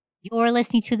You're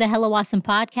listening to the Hello Awesome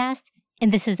podcast,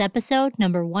 and this is episode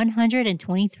number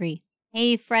 123.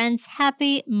 Hey friends,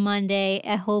 happy Monday.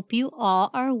 I hope you all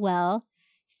are well.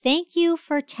 Thank you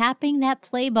for tapping that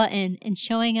play button and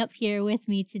showing up here with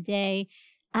me today.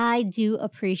 I do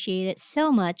appreciate it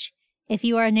so much. If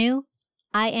you are new,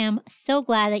 I am so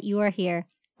glad that you are here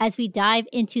as we dive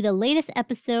into the latest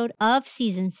episode of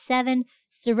season 7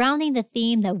 surrounding the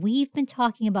theme that we've been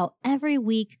talking about every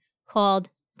week called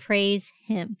Praise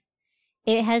Him.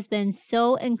 It has been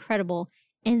so incredible,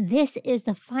 and this is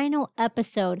the final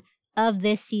episode of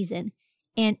this season,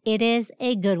 and it is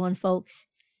a good one, folks.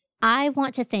 I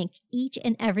want to thank each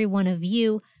and every one of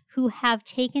you who have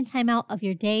taken time out of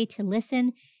your day to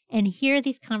listen and hear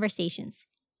these conversations.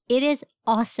 It is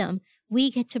awesome. We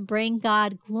get to bring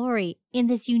God glory in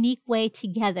this unique way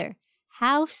together.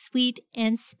 How sweet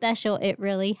and special it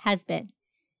really has been.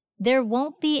 There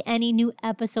won't be any new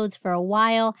episodes for a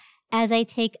while as I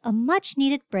take a much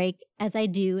needed break as I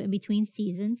do in between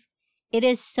seasons. It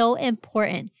is so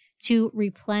important to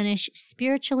replenish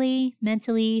spiritually,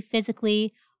 mentally,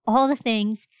 physically, all the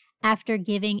things after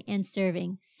giving and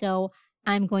serving. So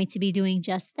I'm going to be doing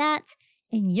just that,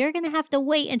 and you're going to have to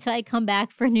wait until I come back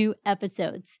for new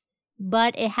episodes.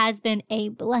 But it has been a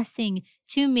blessing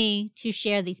to me to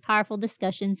share these powerful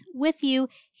discussions with you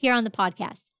here on the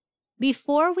podcast.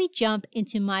 Before we jump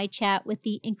into my chat with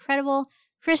the incredible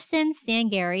Kristen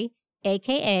Sangari,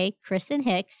 aka Kristen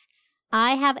Hicks,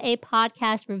 I have a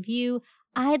podcast review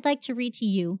I'd like to read to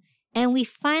you, and we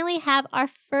finally have our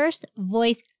first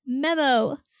voice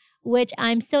memo, which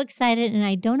I'm so excited, and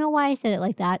I don't know why I said it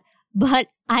like that, but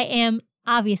I am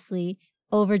obviously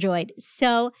overjoyed.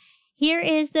 So here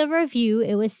is the review.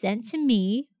 It was sent to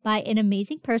me by an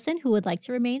amazing person who would like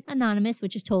to remain anonymous,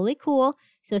 which is totally cool.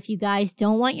 So if you guys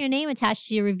don't want your name attached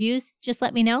to your reviews, just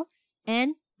let me know,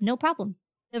 and no problem.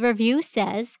 The review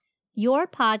says, "Your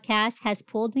podcast has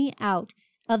pulled me out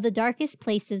of the darkest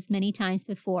places many times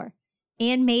before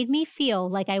and made me feel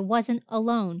like I wasn't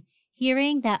alone,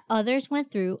 hearing that others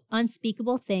went through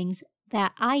unspeakable things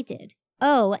that I did.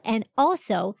 Oh, and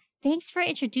also, thanks for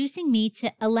introducing me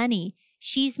to Eleni.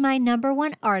 She's my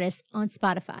 #1 artist on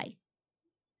Spotify."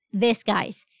 This,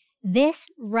 guys, this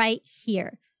right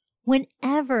here.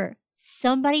 Whenever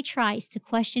somebody tries to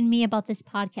question me about this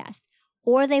podcast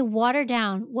or they water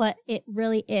down what it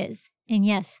really is, and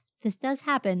yes, this does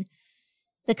happen,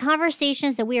 the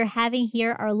conversations that we are having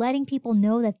here are letting people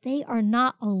know that they are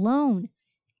not alone.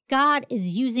 God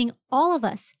is using all of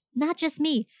us, not just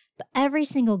me, but every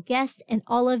single guest and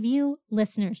all of you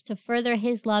listeners to further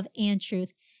His love and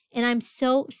truth. And I'm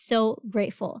so, so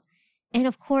grateful. And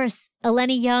of course,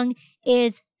 Eleni Young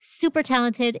is super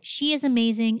talented. She is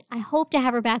amazing. I hope to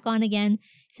have her back on again.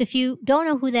 So if you don't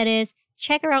know who that is,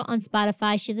 check her out on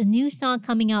Spotify. She has a new song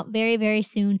coming out very, very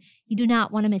soon. You do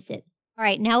not want to miss it. All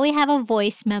right, now we have a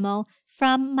voice memo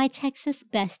from my Texas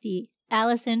bestie,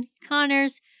 Allison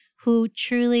Connors, who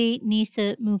truly needs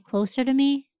to move closer to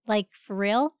me, like for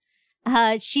real.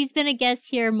 She's been a guest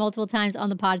here multiple times on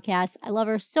the podcast. I love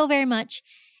her so very much.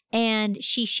 And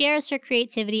she shares her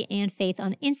creativity and faith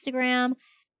on Instagram,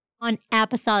 on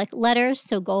Apostolic Letters,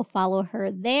 so go follow her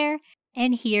there.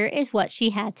 And here is what she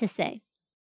had to say.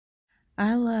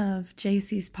 I love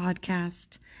JC's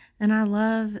podcast, and I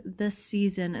love this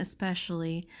season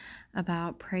especially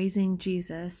about praising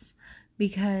Jesus,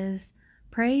 because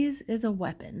praise is a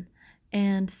weapon.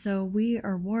 And so we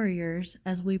are warriors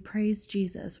as we praise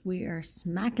Jesus. We are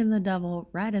smacking the devil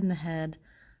right in the head.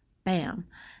 Bam.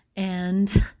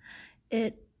 And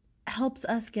it helps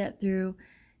us get through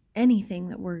anything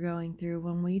that we're going through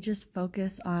when we just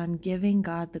focus on giving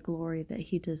God the glory that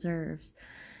He deserves.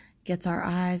 Gets our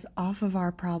eyes off of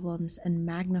our problems and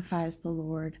magnifies the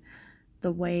Lord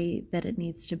the way that it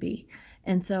needs to be.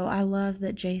 And so I love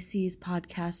that JC's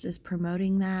podcast is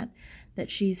promoting that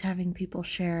she's having people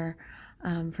share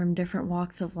from different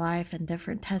walks of life and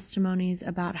different testimonies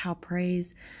about how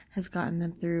praise has gotten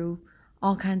them through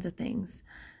all kinds of things.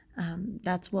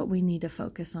 That's what we need to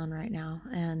focus on right now.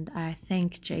 And I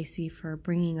thank JC for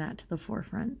bringing that to the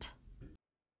forefront.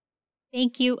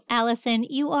 Thank you, Allison.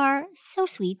 You are so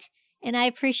sweet, and I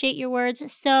appreciate your words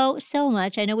so, so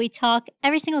much. I know we talk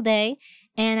every single day,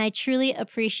 and I truly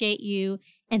appreciate you,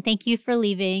 and thank you for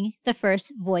leaving the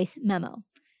first voice memo. All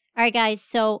right, guys,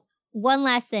 so one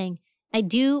last thing. I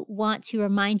do want to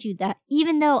remind you that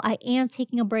even though I am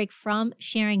taking a break from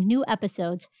sharing new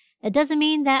episodes, that doesn't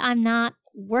mean that I'm not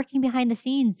working behind the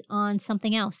scenes on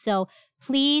something else. So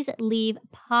please leave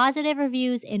positive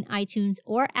reviews in iTunes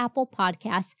or Apple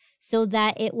Podcasts so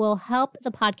that it will help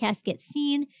the podcast get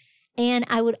seen. And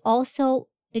I would also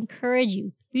encourage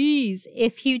you, please,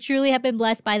 if you truly have been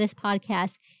blessed by this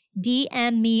podcast,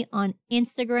 DM me on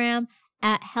Instagram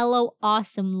at Hello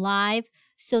Awesome Live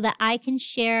so that I can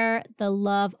share the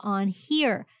love on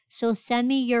here. So send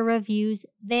me your reviews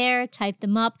there, type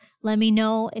them up. Let me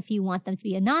know if you want them to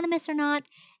be anonymous or not.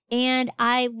 And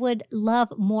I would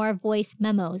love more voice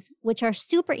memos, which are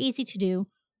super easy to do.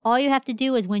 All you have to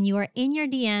do is when you are in your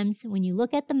DMs, when you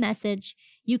look at the message,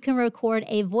 you can record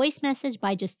a voice message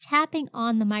by just tapping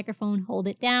on the microphone, hold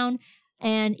it down,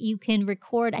 and you can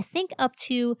record, I think, up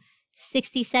to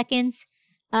 60 seconds.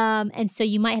 And so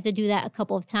you might have to do that a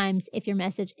couple of times if your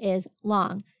message is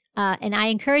long. And I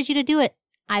encourage you to do it.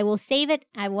 I will save it.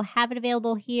 I will have it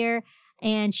available here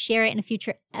and share it in a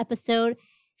future episode.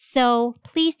 So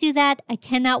please do that. I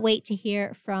cannot wait to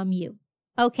hear from you.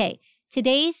 Okay,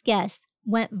 today's guest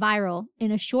went viral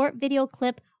in a short video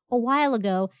clip a while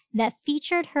ago that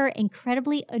featured her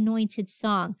incredibly anointed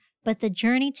song. But the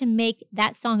journey to make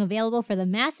that song available for the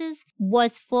masses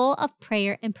was full of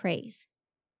prayer and praise.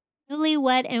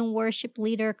 Newlywed and worship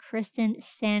leader Kristen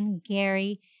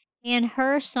Sangari and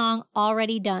her song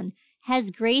Already Done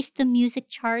has graced the music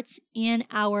charts and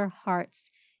our hearts.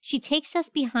 She takes us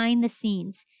behind the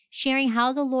scenes, sharing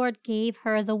how the Lord gave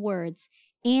her the words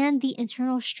and the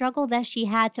internal struggle that she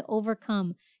had to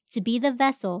overcome to be the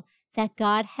vessel that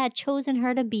God had chosen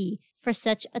her to be for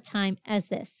such a time as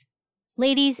this.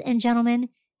 Ladies and gentlemen,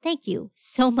 thank you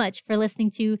so much for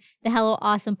listening to the Hello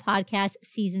Awesome Podcast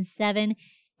Season 7.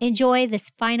 Enjoy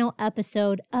this final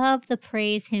episode of the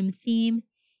Praise Him theme.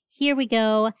 Here we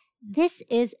go. This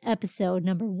is episode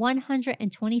number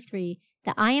 123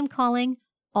 that I am calling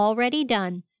Already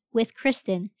Done with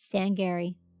Kristen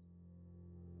Sangari.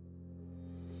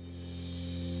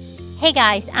 Hey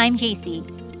guys, I'm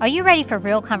JC. Are you ready for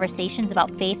real conversations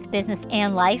about faith, business,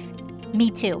 and life? Me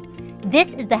too.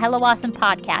 This is the Hello Awesome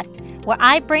Podcast, where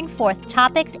I bring forth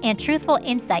topics and truthful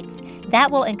insights that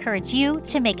will encourage you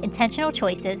to make intentional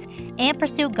choices and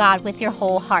pursue God with your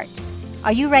whole heart.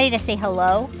 Are you ready to say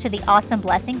hello to the awesome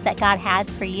blessings that God has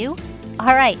for you?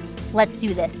 All right, let's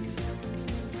do this.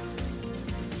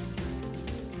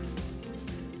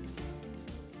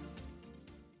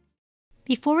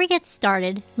 Before we get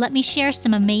started, let me share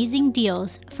some amazing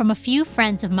deals from a few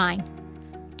friends of mine.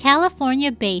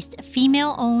 California-based,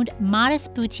 female-owned,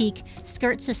 modest boutique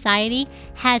Skirt Society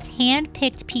has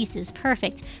hand-picked pieces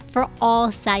perfect for all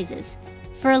sizes.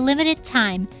 For a limited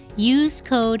time, use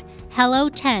code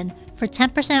HELLO10 for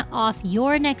 10% off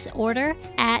your next order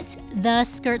at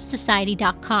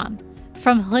theskirtsociety.com.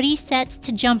 From hoodie sets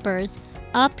to jumpers,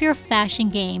 up your fashion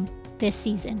game this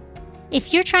season.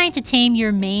 If you're trying to tame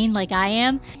your mane like I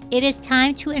am, it is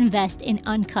time to invest in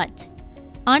Uncut.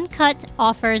 Uncut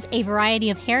offers a variety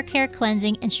of hair care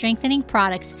cleansing and strengthening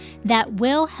products that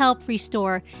will help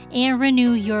restore and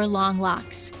renew your long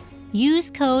locks. Use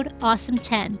code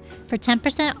AWESOME10 for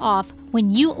 10% off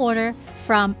when you order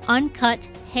from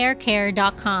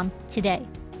uncuthaircare.com today.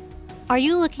 Are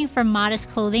you looking for modest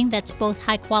clothing that's both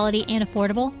high quality and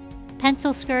affordable?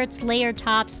 Pencil skirts, layered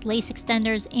tops, lace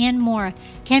extenders, and more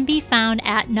can be found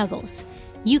at Nuggles.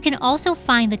 You can also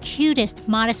find the cutest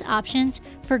modest options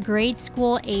for grade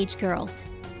school age girls.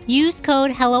 Use code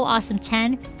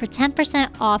HELLOAWESOME10 for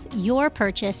 10% off your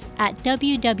purchase at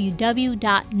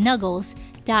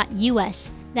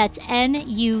www.nuggles.us. That's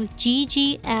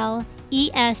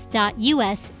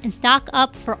NUGGLES.us and stock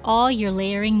up for all your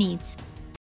layering needs.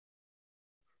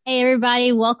 Hey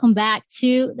everybody, welcome back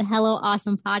to the Hello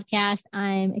Awesome Podcast.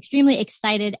 I'm extremely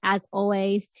excited as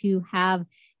always to have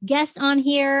guests on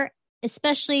here,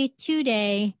 especially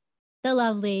today. The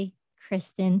lovely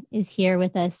Kristen is here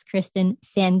with us, Kristen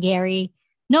Sangari,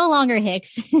 no longer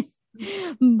Hicks.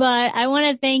 But I want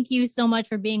to thank you so much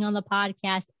for being on the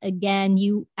podcast again.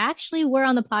 You actually were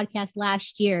on the podcast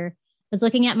last year. I was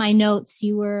looking at my notes.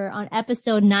 You were on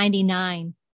episode 99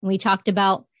 and we talked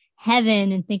about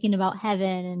heaven and thinking about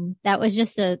heaven. And that was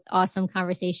just an awesome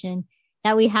conversation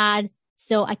that we had.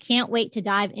 So I can't wait to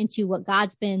dive into what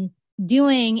God's been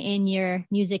doing in your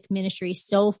music ministry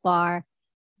so far.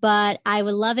 But I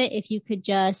would love it if you could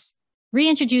just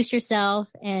reintroduce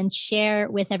yourself and share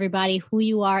with everybody who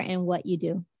you are and what you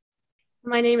do.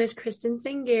 My name is Kristen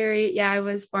Sangari. Yeah, I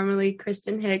was formerly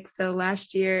Kristen Hicks. So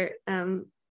last year,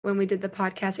 when we did the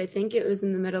podcast, I think it was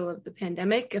in the middle of the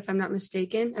pandemic, if I'm not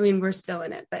mistaken. I mean, we're still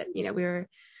in it, but, we were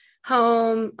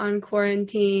home on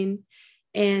quarantine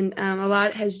and a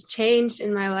lot has changed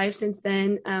in my life since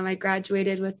then. I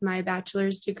graduated with my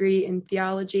bachelor's degree in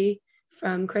theology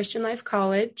from Christian Life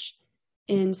College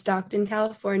in Stockton,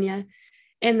 California.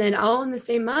 And then all in the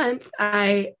same month,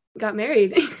 I got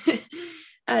married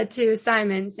to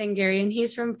Simon Sangari, and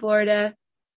he's from Florida.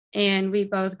 and we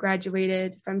both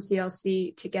graduated from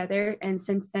CLC together. And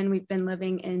since then, we've been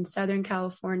living in Southern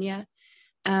California.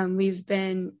 We've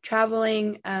been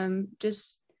traveling,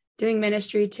 just doing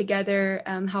ministry together,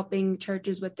 helping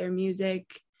churches with their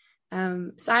music.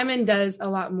 Simon does a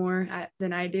lot more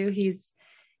than I do. He's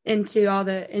into all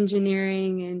the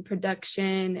engineering and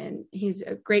production, and he's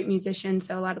a great musician.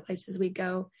 So a lot of places we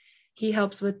go, he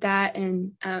helps with that.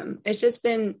 And it's just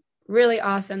been really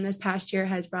awesome. This past year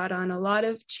has brought on a lot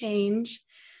of change,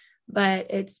 but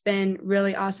it's been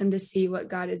really awesome to see what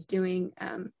God is doing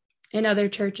in other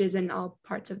churches in all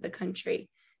parts of the country.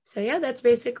 So yeah, that's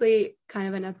basically kind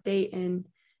of an update, and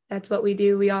that's what we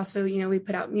do. We also, we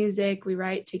put out music, we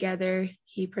write together,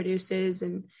 he produces.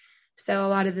 And so a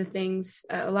lot of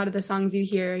the songs you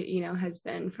hear, has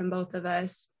been from both of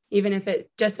us. Even if it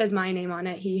just says my name on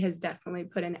it, he has definitely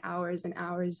put in hours and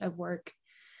hours of work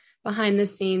behind the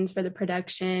scenes for the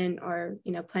production or,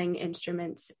 playing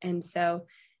instruments. And so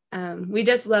we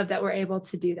just love that we're able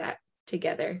to do that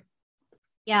together.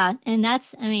 Yeah. And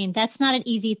that's not an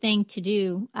easy thing to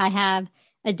do. I have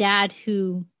a dad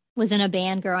who was in a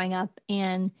band growing up,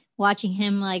 and watching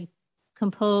him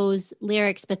compose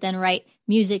lyrics, but then write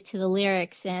music to the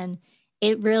lyrics. And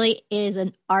it really is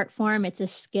an art form. It's a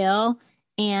skill.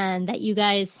 And that you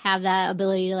guys have that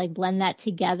ability to blend that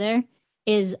together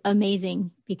is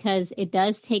amazing, because it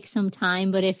does take some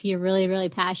time. But if you're really, really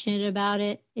passionate about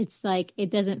it, it's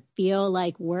it doesn't feel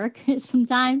like work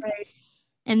sometimes. Right.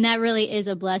 And that really is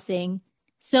a blessing.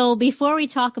 So before we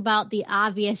talk about the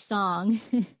obvious song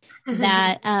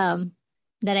that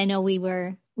I know we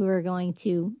were going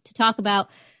to talk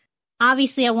about,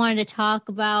 obviously I wanted to talk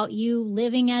about you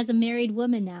living as a married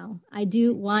woman now. I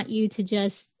do want you to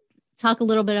just talk a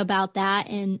little bit about that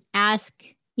and ask,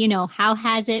 how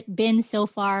has it been so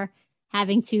far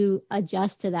having to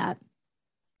adjust to that?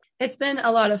 It's been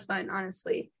a lot of fun,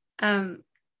 honestly.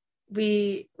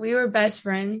 We were best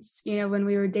friends, when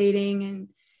we were dating,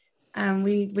 and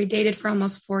we dated for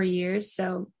almost 4 years.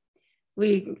 So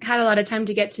we had a lot of time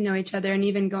to get to know each other, and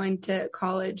even going to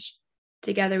college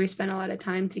together, we spent a lot of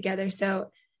time together.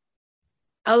 So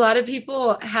a lot of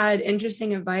people had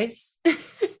interesting advice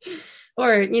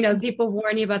or, people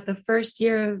warn you about the first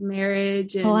year of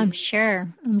marriage. And, I'm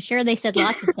sure they said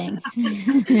lots of things.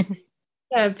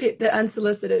 Yeah, the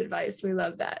unsolicited advice. We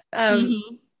love that.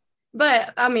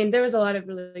 But there was a lot of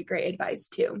really great advice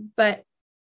too. But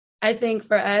I think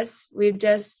for us, we've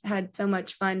just had so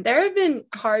much fun. There have been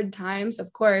hard times,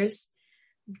 of course,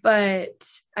 but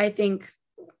I think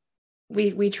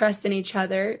we trust in each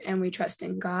other, and we trust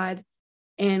in God,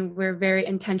 and we're very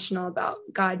intentional about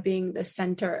God being the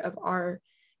center of our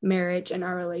marriage and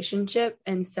our relationship.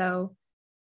 And so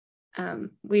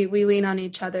we lean on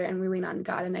each other, and we lean on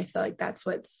God. And I feel like that's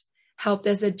what's helped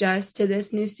us adjust to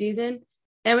this new season.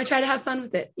 And we try to have fun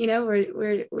with it.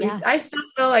 I still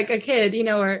feel like a kid,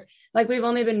 or we've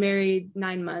only been married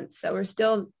 9 months. So we're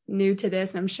still new to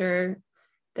this. I'm sure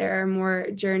there are more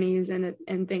journeys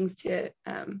and things to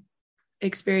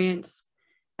experience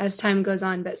as time goes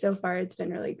on. But so far it's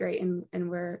been really great, and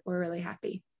we're really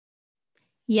happy.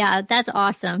 Yeah, that's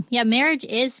awesome. Yeah, marriage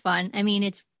is fun.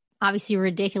 It's obviously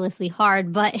ridiculously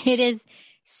hard, but it is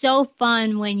so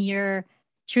fun when you're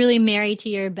truly married to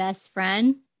your best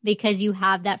friend, because you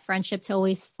have that friendship to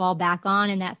always fall back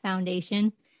on and that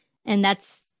foundation. And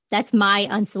that's my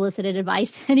unsolicited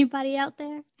advice to anybody out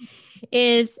there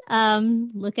is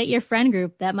look at your friend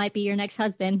group. That might be your next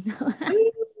husband.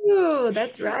 Ooh,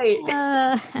 that's right.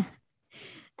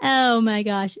 Oh my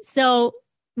gosh. So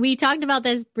we talked about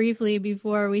this briefly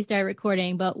before we started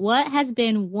recording, but what has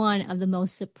been one of the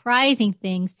most surprising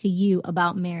things to you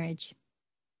about marriage?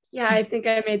 Yeah, I think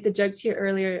I made the joke to you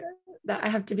earlier that I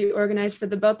have to be organized for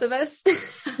the both of us.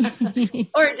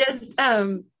 Or just,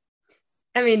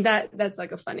 that's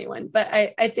a funny one. But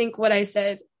I think what I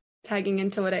said, tagging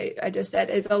into what I just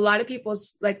said, is a lot of people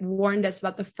warned us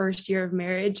about the first year of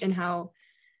marriage, and how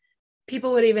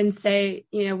people would even say,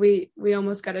 we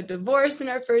almost got a divorce in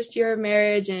our first year of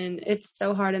marriage, and it's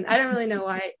so hard. And I don't really know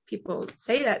why people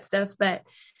say that stuff, but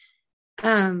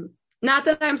not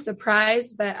that I'm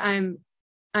surprised, but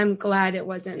I'm glad it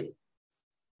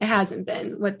hasn't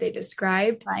been what they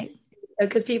described. Right.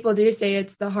 Because people do say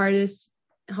it's the hardest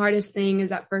thing is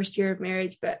that first year of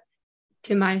marriage. But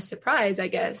to my surprise, I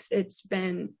guess it's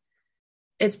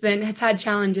had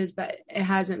challenges, but it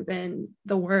hasn't been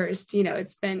the worst.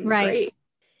 It's been great.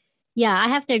 Yeah, I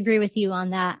have to agree with you on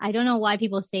that. I don't know why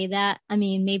people say that.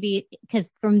 Maybe because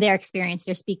from their experience,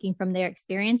 they're speaking from their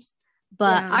experience.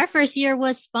 But Our first year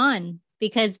was fun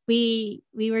because we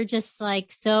were just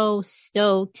so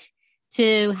stoked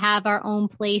to have our own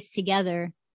place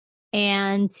together.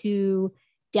 and to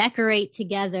decorate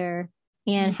together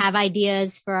and have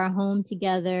ideas for our home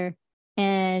together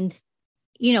and,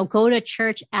 go to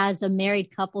church as a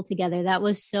married couple together. That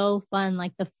was so fun.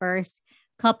 Like the first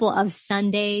couple of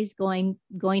Sundays going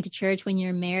to church when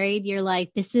you're married, you're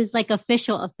like, this is like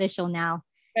official now.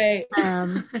 Right.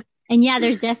 And yeah,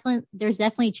 there's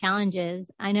definitely challenges.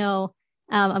 I know.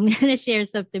 I'm going to share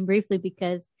something briefly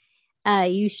because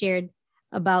you shared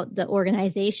about the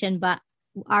organization, but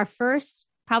our first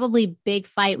probably big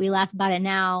fight, we laugh about it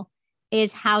now,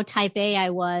 is how type A I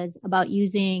was about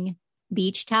using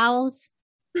beach towels.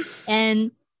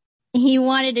 And he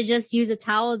wanted to just use a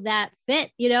towel that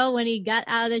fit, when he got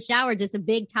out of the shower, just a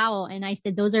big towel. And I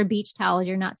said, those are beach towels.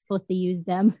 You're not supposed to use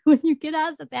them when you get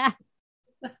out of the bath.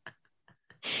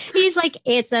 He's like,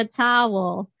 it's a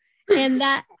towel. And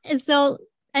so,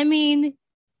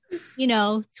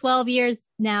 12 years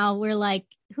now, we're like,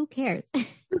 who cares?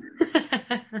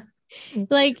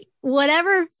 Like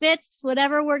whatever fits,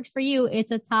 whatever works for you,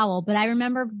 it's a towel. But I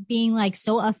remember being like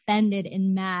so offended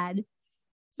and mad.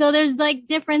 So there's like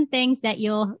different things that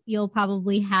you'll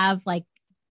probably have, like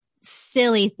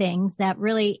silly things that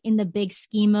really in the big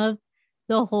scheme of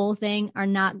the whole thing are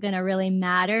not going to really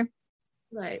matter.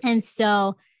 Right. And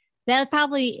so that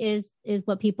probably is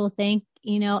what people think,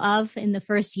 of in the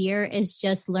first year is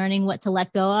just learning what to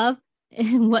let go of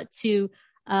and what to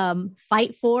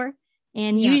fight for.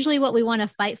 And usually what we want to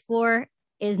fight for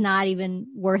is not even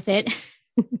worth it.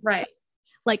 Right.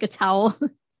 Like a towel.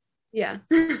 Yeah.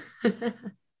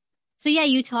 So yeah,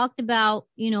 you talked about,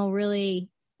 really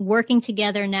working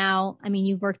together now. I mean,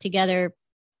 you've worked together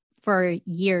for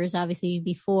years, obviously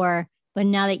before, but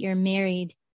now that you're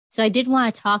married. So I did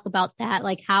want to talk about that.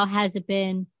 Like, how has it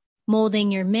been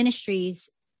molding your ministries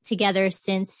together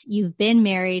since you've been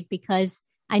married? Because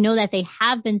I know that they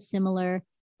have been similar,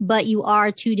 but you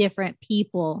are two different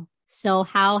people. So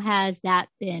how has that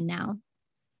been now?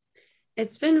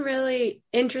 It's been really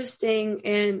interesting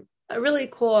and really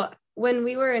cool. When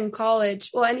we were in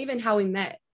college, well, and even how we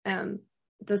met,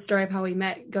 the story of how we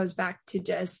met goes back to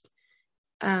just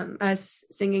us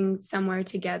singing somewhere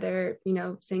together,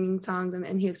 singing songs,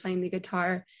 and he was playing the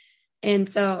guitar. And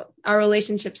so our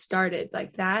relationship started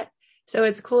like that. So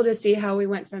it's cool to see how we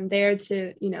went from there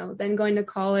to, then going to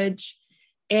college.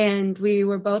 And we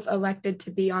were both elected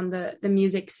to be on the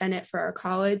music senate for our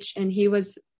college. And he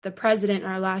was the president in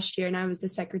our last year, and I was the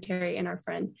secretary, and our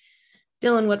friend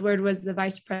Dylan Woodward was the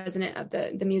vice president of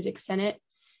the music senate.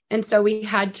 And so we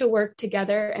had to work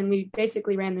together, and we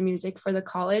basically ran the music for the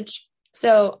college.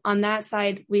 So on that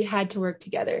side, we had to work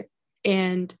together,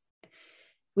 and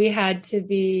we had to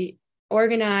be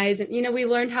organized. And, we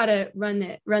learned how to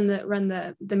run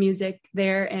the music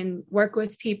there and work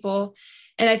with people.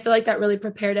 And I feel like that really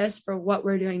prepared us for what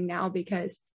we're doing now,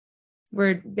 because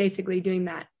we're basically doing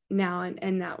that now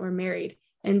and that we're married.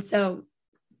 And so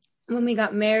when we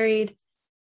got married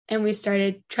and we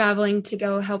started traveling to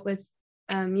go help with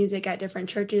music at different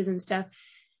churches and stuff,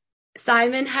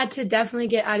 Simon had to definitely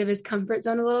get out of his comfort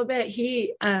zone a little bit.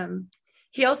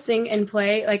 He'll sing and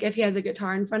play, like if he has a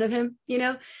guitar in front of him,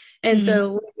 and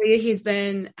so he's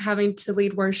been having to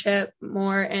lead worship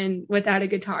more and without a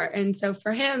guitar. And so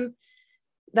for him,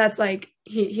 that's like,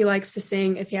 he likes to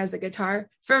sing if he has a guitar.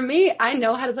 For me, I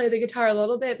know how to play the guitar a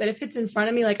little bit, but if it's in front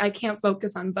of me, like I can't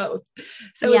focus on both.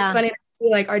 So It's funny to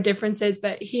see like our differences,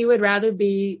 but he would rather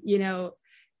be,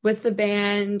 with the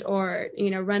band or,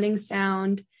 running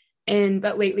sound.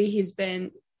 But lately he's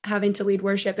been having to lead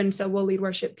worship. And so we'll lead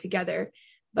worship together.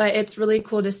 But it's really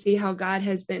cool to see how God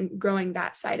has been growing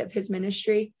that side of his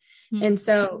ministry. Mm-hmm. And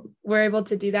so we're able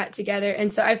to do that together.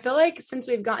 And so I feel like since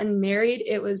we've gotten married,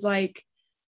 it was like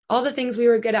all the things we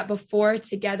were good at before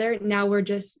together. Now we're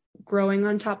just growing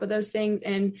on top of those things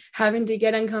and having to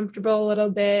get uncomfortable a little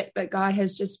bit. But God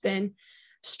has just been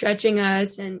stretching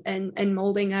us and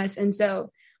molding us. And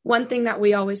so one thing that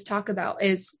we always talk about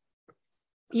is,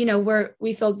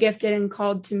 we feel gifted and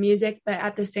called to music, but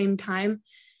at the same time,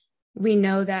 we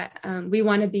know that we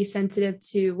want to be sensitive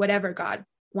to whatever God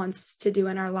wants to do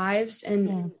in our lives.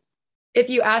 And if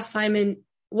you ask Simon,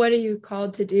 what are you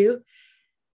called to do?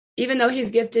 Even though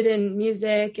he's gifted in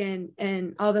music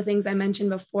and all the things I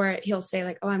mentioned before, he'll say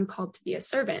like, oh, I'm called to be a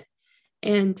servant.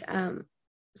 And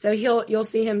so you'll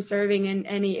see him serving in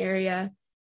any area.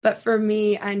 But for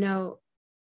me, I know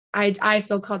I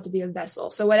feel called to be a vessel.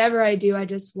 So whatever I do, I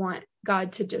just want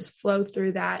God to just flow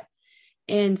through that.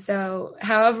 And so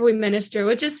however we minister,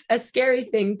 which is a scary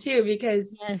thing too,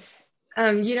 because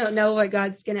you don't know what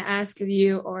God's going to ask of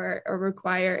you or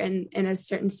require in a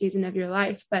certain season of your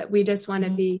life, but we just want to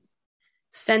be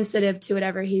sensitive to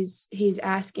whatever he's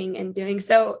asking and doing.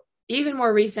 So, even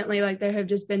more recently, like there have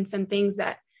just been some things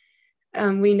that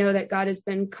we know that God has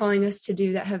been calling us to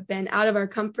do that have been out of our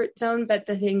comfort zone. But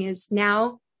the thing is,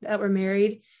 now that we're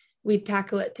married, we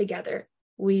tackle it together.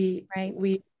 We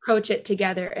approach it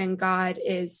together, and God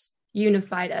is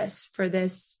unified us for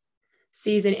this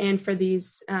season and for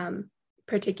these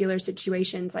particular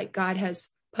situations. Like God has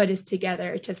put us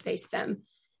together to face them.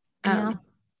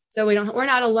 So we're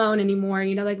not alone anymore.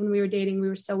 Like when we were dating, we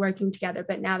were still working together,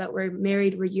 but now that we're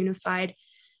married, we're unified.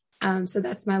 So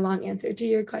that's my long answer to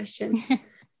your question.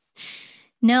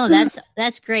 No,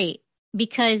 that's great,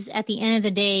 because at the end of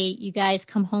the day, you guys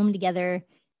come home together,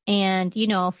 and,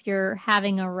 if you're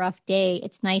having a rough day,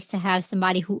 it's nice to have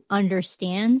somebody who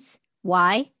understands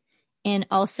why, and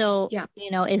also,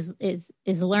 is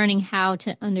learning how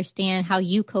to understand how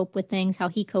you cope with things, how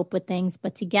he cope with things.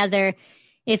 But together,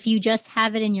 if you just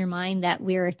have it in your mind that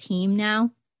we're a team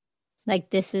now, like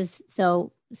this is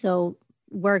so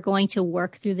we're going to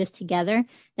work through this together,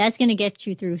 that's going to get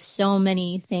you through so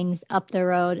many things up the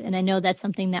road. And I know that's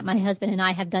something that my husband and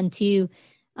I have done too.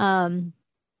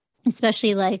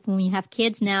 Especially like when you have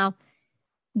kids now,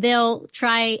 they'll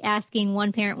try asking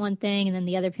one parent one thing and then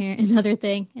the other parent another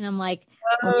thing. And I'm like,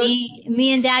 well,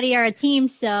 me and daddy are a team.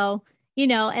 So,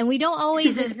 and we don't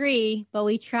always agree, but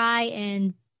we try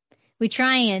and,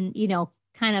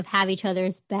 kind of have each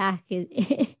other's back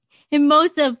in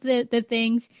most of the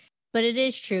things. But it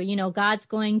is true, God's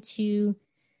going to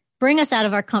bring us out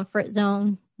of our comfort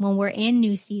zone when we're in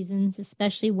new seasons,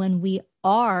 especially when we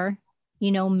are,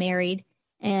 married.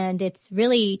 And it's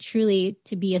really, truly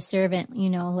to be a servant,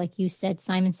 like you said,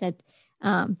 Simon says,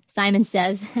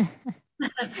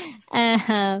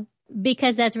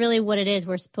 because that's really what it is.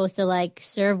 We're supposed to like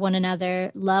serve one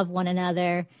another, love one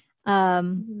another.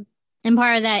 And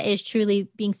part of that is truly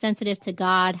being sensitive to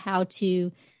God, how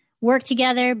to work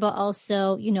together, but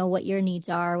also, what your needs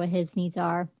are, what his needs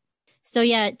are. So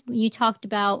yeah, you talked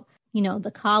about,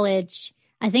 the college.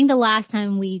 I think the last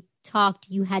time we talked,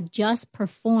 you had just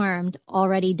performed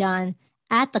Already Done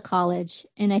at the college.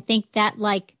 And I think that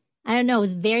it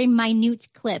was a very minute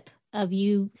clip of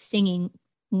you singing,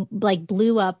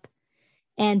 blew up,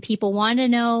 and people wanted to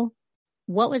know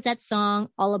what was that song,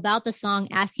 all about the song,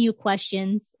 asking you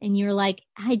questions. And you're like,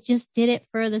 I just did it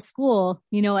for the school,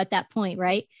 at that point.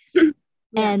 Right. Yeah.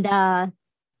 And,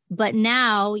 but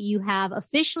now you have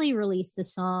officially released the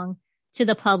song to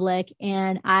the public,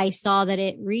 and I saw that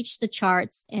it reached the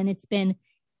charts, and it's been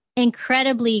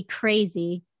incredibly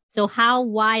crazy. So how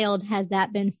wild has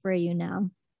that been for you now?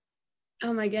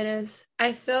 Oh my goodness.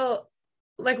 I feel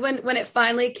like when it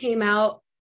finally came out,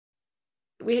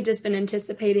 we had just been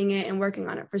anticipating it and working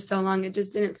on it for so long. It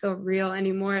just didn't feel real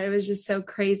anymore. It was just so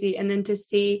crazy. And then to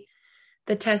see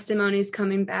the testimonies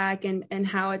coming back and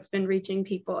how it's been reaching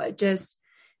people, it just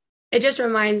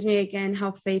reminds me again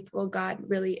how faithful God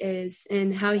really is,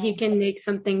 and how he can make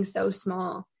something so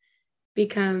small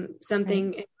become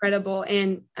something incredible.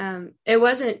 And it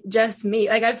wasn't just me.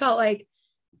 Like I felt like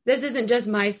this isn't just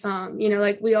my song,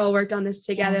 like we all worked on this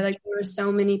together. Yeah. Like there were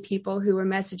so many people who were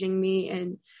messaging me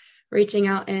and reaching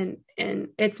out, and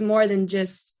it's more than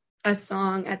just a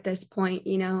song at this point,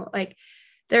 like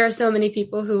there are so many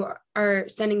people who are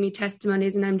sending me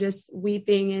testimonies, and I'm just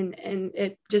weeping, and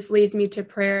it just leads me to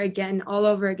prayer again, all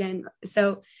over again.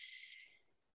 So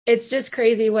it's just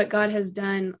crazy what God has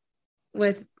done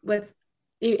with,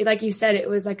 like you said, it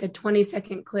was like a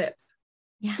 20-second clip,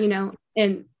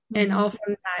 and all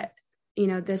from that,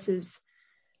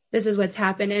 this is what's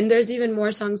happened. And there's even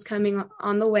more songs coming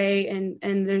on the way, and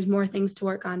there's more things to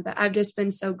work on, but I've just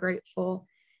been so grateful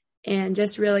and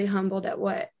just really humbled at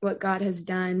what God has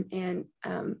done. And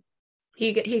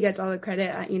he gets all the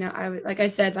credit. Like I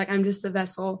said, I'm just the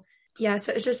vessel. Yeah.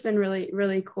 So it's just been really,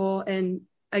 really cool. And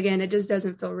again, it just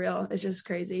doesn't feel real. It's just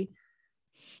crazy.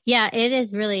 Yeah, it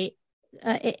is really,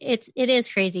 it is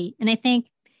crazy. And I think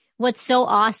what's so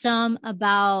awesome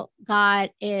about God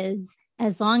is,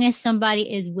 as long as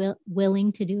somebody is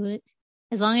willing to do it,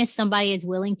 as long as somebody is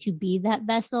willing to be that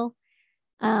vessel,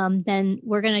 then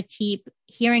we're going to keep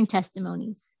hearing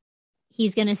testimonies.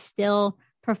 He's going to still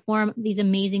perform these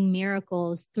amazing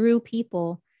miracles through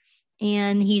people.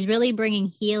 And he's really bringing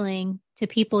healing to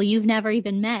people you've never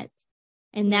even met.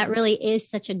 And that really is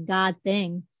such a God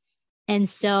thing. And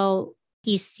so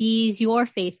he sees your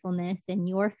faithfulness and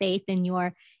your faith and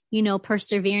your,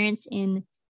 perseverance in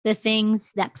the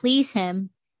things that please him.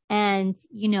 And,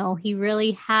 he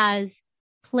really has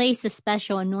placed a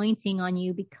special anointing on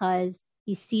you, because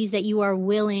he sees that you are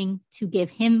willing to give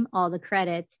him all the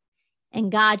credit.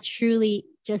 And God truly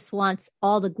just wants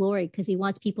all the glory, because he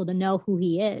wants people to know who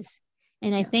he is.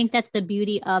 And I think that's the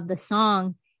beauty of the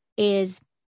song, is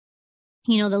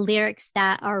the lyrics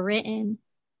that are written,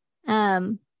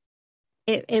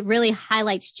 it really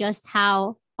highlights just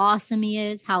how awesome he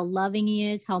is, how loving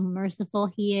he is, how merciful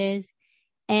he is.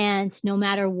 And no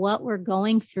matter what we're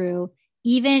going through,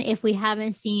 even if we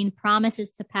haven't seen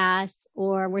promises to pass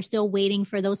or we're still waiting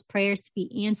for those prayers to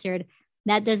be answered,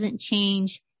 that doesn't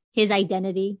change his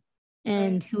identity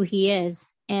and who he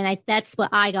is. And that's what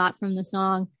I got from the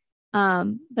song.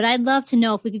 But I'd love to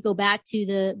know if we could go back to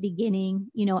the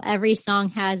beginning. Every song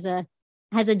has a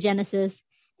genesis.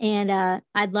 And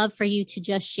I'd love for you to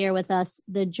just share with us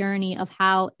the journey of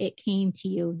how it came to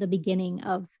you, the beginning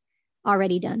of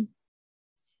Already Done.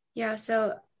 Yeah,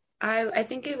 so I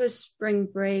think it was spring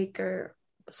break or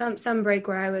some break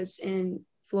where I was in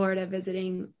Florida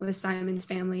visiting with Simon's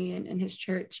family and his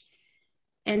church.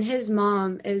 And his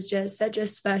mom is just such a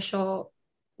special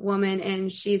woman,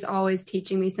 and she's always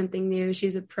teaching me something new.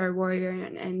 She's a prayer warrior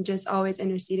and just always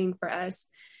interceding for us.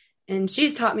 And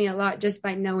she's taught me a lot just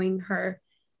by knowing her.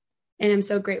 And I'm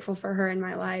so grateful for her in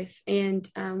my life. And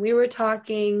we were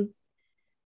talking,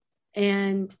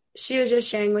 and she was just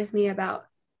sharing with me about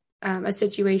a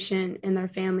situation in their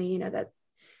family, that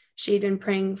she'd been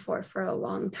praying for a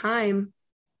long time.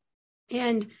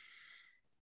 And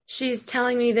she's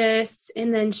telling me this,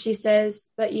 and then she says,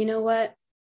 but you know what?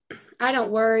 I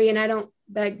don't worry and I don't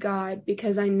beg God,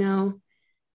 because I know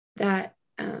that,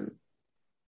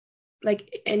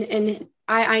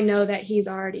 I know that he's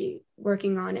already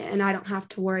working on it and I don't have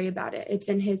to worry about it. It's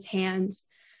in his hands.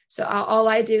 So all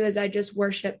I do is I just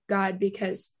worship God,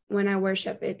 because when I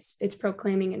worship, it's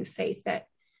proclaiming in faith that,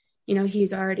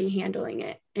 he's already handling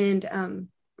it. And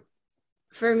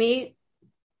for me,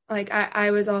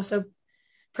 I was also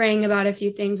praying about a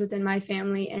few things within my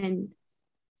family, and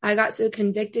I got so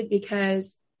convicted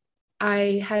because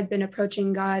I had been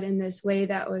approaching God in this way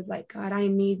that was like, God, I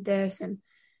need this, and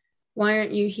why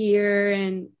aren't you here?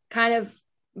 And kind of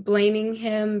blaming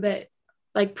him, but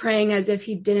praying as if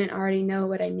he didn't already know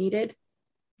what I needed.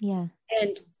 Yeah.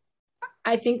 And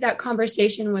I think that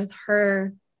conversation with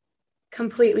her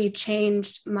completely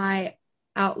changed my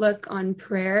outlook on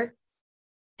prayer.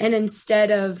 And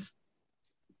instead of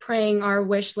praying our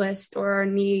wish list or our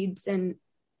needs, and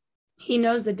he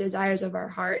knows the desires of our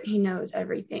heart, he knows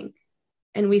everything.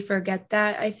 And we forget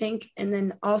that, I think. And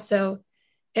then also,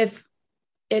 if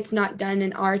it's not done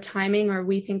in our timing, or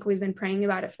we think we've been praying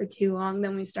about it for too long,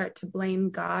 then we start to blame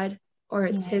God, or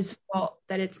it's his fault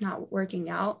that it's not working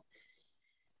out.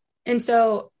 And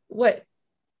so what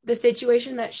the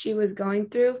situation that she was going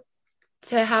through,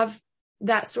 to have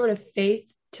that sort of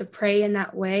faith to pray in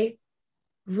that way,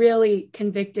 really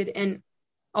convicted and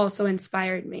also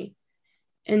inspired me.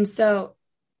 And so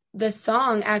the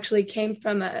song actually came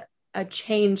from a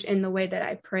change in the way that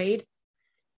I prayed.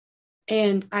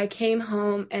 And I came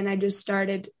home and I just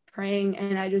started praying,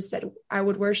 and I just said, I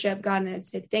would worship God, and I'd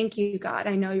say, thank you, God.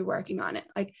 I know you're working on it.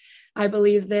 I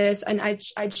believe this. And I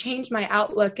changed my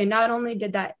outlook. And not only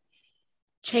did that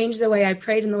change the way I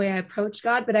prayed and the way I approached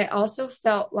God, but I also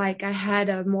felt like I had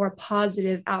a more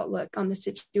positive outlook on the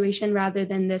situation, rather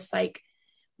than this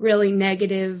really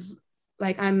negative,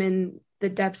 I'm in the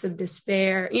depths of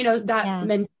despair, that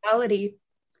mentality.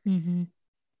 Mm-hmm.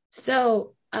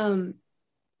 So,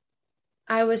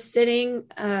 I was sitting,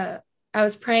 I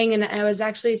was praying, and I was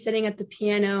actually sitting at the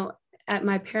piano at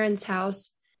my parents'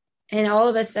 house. And all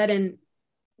of a sudden,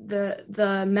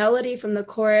 the melody from the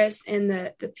chorus and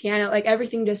the piano,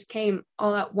 everything just came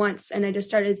all at once. And I just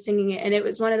started singing it. And it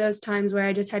was one of those times where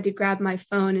I just had to grab my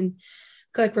phone and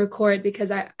click record,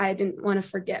 because I didn't want to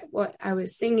forget what I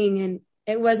was singing. And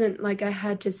it wasn't like I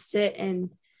had to sit and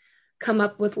come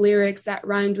up with lyrics that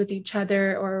rhymed with each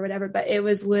other or whatever, but it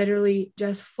was literally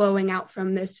just flowing out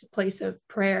from this place of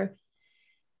prayer.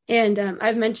 And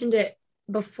I've mentioned it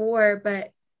before,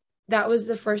 but that was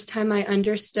the first time I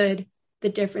understood the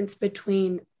difference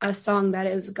between a song that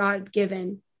is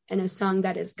God-given and a song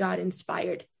that is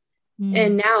God-inspired.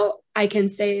 And now I can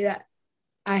say that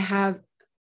I've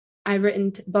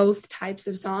written both types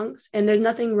of songs, and there's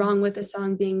nothing wrong with a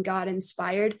song being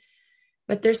God-inspired,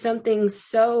 but there's something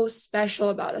so special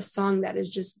about a song that is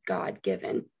just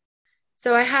God-given.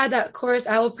 So I had that chorus,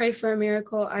 I will pray for a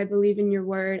miracle. I believe in your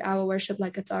word. I will worship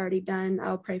like it's already done. I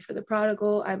will pray for the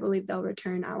prodigal. I believe they'll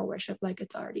return. I will worship like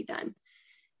it's already done.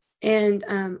 And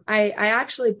I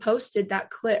actually posted that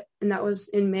clip, and that was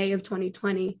in May of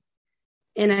 2020.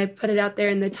 And I put it out there,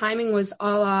 and the timing was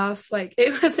all off.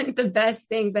 It wasn't the best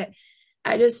thing, but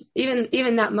I just,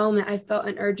 even that moment, I felt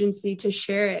an urgency to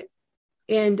share it.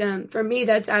 And for me,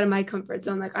 that's out of my comfort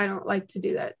zone. I don't like to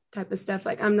do that type of stuff.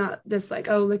 I'm not this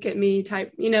oh, look at me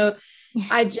type,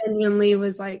 I genuinely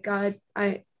was God,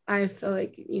 I I feel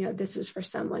like, this is for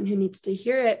someone who needs to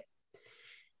hear it.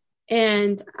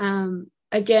 And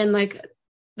again, like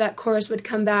that chorus would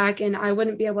come back and I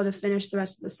wouldn't be able to finish the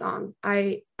rest of the song.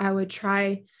 I would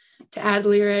try to add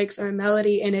lyrics or a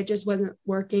melody and it just wasn't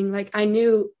working. Like I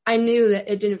knew that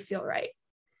it didn't feel right.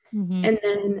 Mm-hmm. And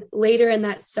then later in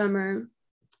that summer,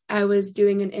 I was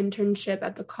doing an internship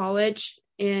at the college,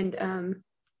 and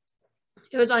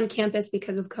it was on campus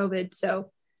because of COVID.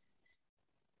 So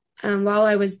while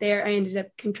I was there, I ended up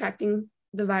contracting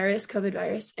the COVID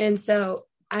virus. And so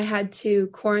I had to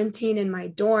quarantine in my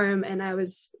dorm, and I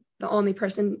was the only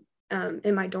person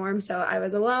in my dorm. So I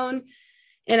was alone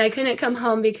and I couldn't come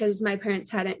home because my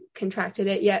parents hadn't contracted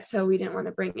it yet. So we didn't want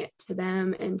to bring it to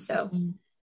them. And so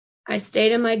I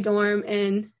stayed in my dorm,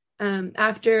 and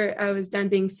after I was done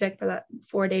being sick for that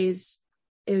 4 days,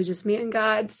 it was just me and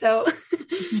God. So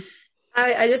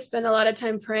I just spent a lot of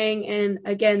time praying. And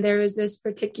again, there was this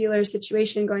particular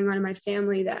situation going on in my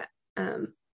family that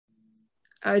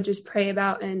I would just pray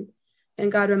about, and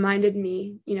God reminded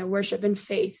me, worship and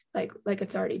faith, like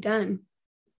it's already done.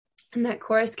 And that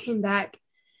chorus came back.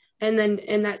 And then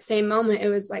in that same moment, it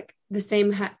was like the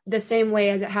same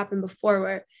way as it happened before,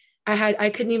 where I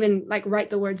couldn't even like write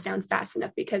the words down fast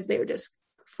enough because they were just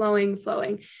flowing.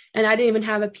 And I didn't even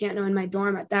have a piano in my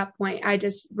dorm at that point. I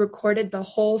just recorded the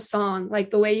whole song,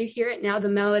 like the way you hear it now, the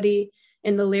melody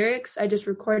and the lyrics. I just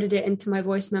recorded it into my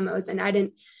voice memos, and I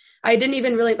didn't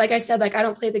even really, like I said, like I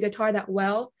don't play the guitar that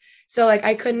well. So like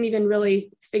I couldn't even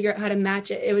really figure out how to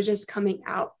match it. It was just coming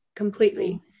out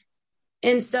completely.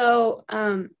 And so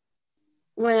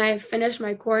when I finished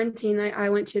my quarantine, I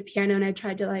went to a piano and I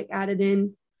tried to like add it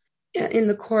in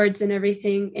the chords and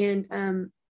everything.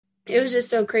 And it was just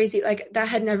so crazy. Like that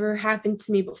had never happened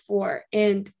to me before.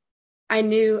 And I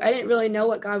didn't really know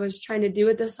what God was trying to do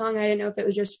with the song. I didn't know if it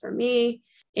was just for me.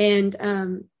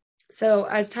 And so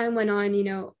as time went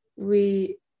on,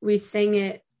 we sang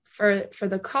it for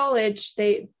the college.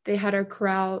 They had our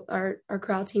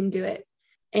chorale team do it.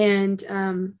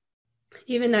 And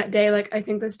even that day, like I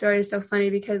think the story is so funny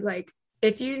because like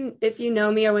if you know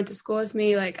me or went to school with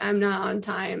me, like I'm not on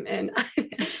time and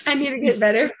I need to get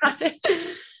better at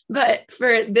it. But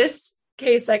for this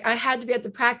case, like I had to be at the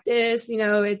practice,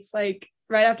 it's like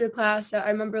right after class. So I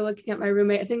remember looking at my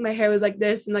roommate. I think my hair was like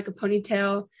this and like a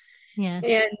ponytail. Yeah.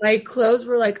 And my clothes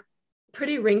were like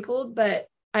pretty wrinkled, but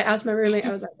I asked my roommate,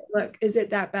 I was like, look, is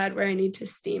it that bad where I need to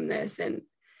steam this? And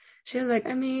she was like,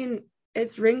 I mean,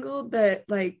 it's wrinkled, but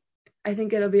like, I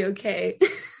think it'll be okay.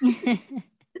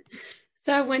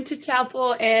 So I went to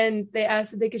chapel and they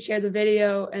asked if they could share the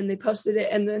video, and they posted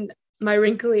it. And then my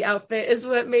wrinkly outfit is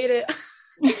what made it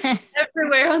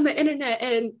everywhere on the internet.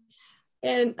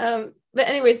 But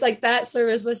anyways, like that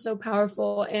service was so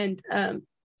powerful. And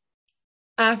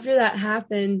after that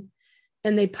happened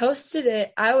and they posted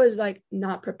it, I was like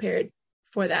not prepared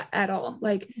for that at all.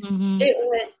 Like it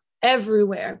went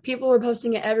everywhere. People were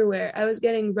posting it everywhere. I was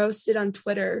getting roasted on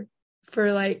Twitter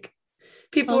for like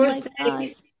people were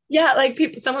saying, yeah, like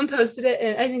someone posted it,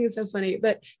 and I think it's so funny,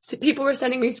 but people were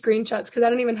sending me screenshots because I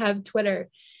don't even have Twitter.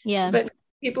 Yeah. But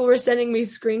people were sending me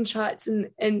screenshots,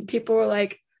 and people were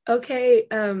like, okay,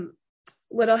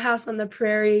 Little House on the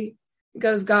Prairie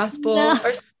goes gospel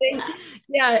or something.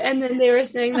 Yeah. And then they were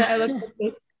saying that I looked like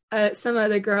this, some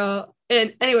other girl.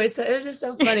 And anyway, so it was just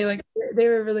so funny. Like they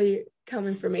were really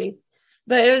coming for me,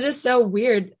 but it was just so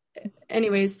weird.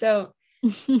 Anyways, so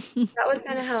that was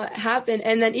kind of how it happened.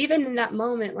 And then even in that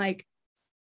moment, like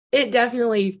it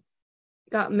definitely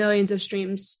got millions of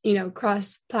streams,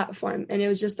 cross platform. And it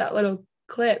was just that little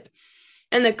clip.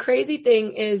 And the crazy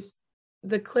thing is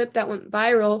the clip that went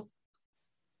viral,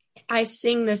 I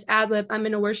sing this ad lib, I'm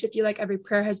going to worship you like every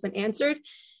prayer has been answered.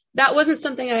 That wasn't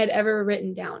something I had ever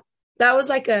written down. That was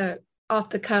like a off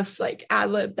the cuff, like ad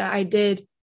lib that I did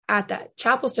at that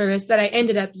chapel service that I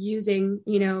ended up using,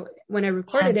 when I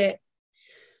recorded it.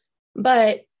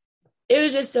 But it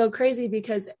was just so crazy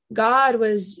because God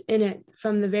was in it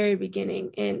from the very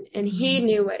beginning, and he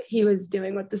knew what he was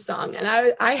doing with the song. And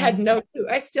I had no clue.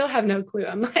 I still have no clue.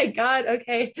 I'm like, God,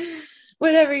 okay,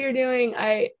 whatever you're doing.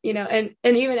 And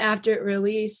even after it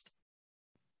released,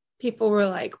 people were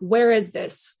like, where is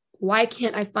this? Why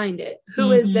can't I find it?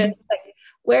 Who is this? Like,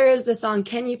 where is the song?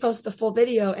 Can you post the full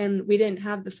video? And we didn't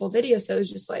have the full video. So it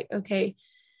was just like, okay,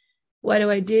 what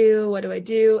do I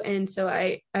do? And so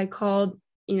I called,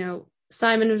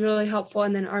 Simon was really helpful.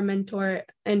 And then our mentor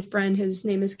and friend, his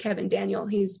name is Kevin Daniel.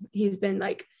 He's been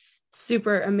like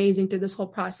super amazing through this whole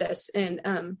process. And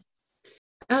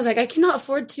I was like, I cannot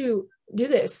afford to do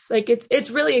this. Like,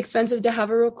 it's really expensive to have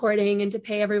a recording and to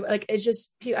pay like, it's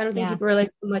just, I don't think people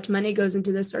realize how much money goes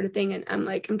into this sort of thing. And I'm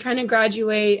like, I'm trying to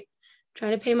graduate,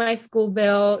 trying to pay my school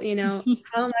bill,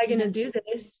 how am I going to do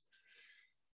this?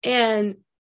 And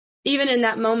even in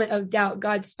that moment of doubt,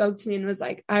 God spoke to me and was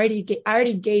like, I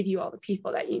already gave you all the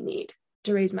people that you need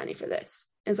to raise money for this.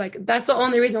 It's like, that's the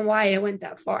only reason why it went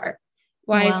that far,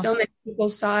 why so many people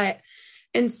saw it.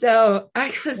 And so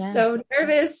I was so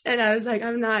nervous, and I was like,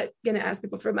 I'm not going to ask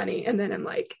people for money. And then I'm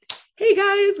like, hey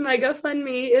guys, my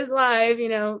GoFundMe is live,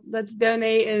 let's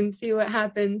donate and see what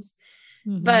happens.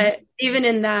 Mm-hmm. But even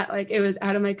in that, like, it was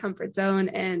out of my comfort zone,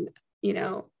 and,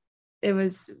 it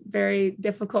was very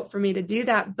difficult for me to do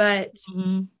that, but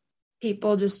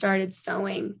people just started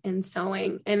sewing. And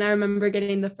I remember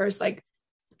getting the first like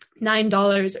 $9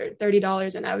 or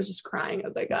 $30, and I was just crying. I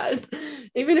was like, God,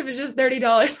 even if it's just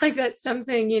 $30, like, that's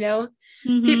something,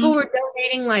 people were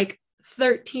donating like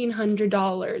 $1,300,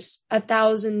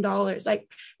 $1,000, like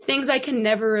things I can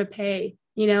never repay,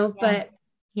 but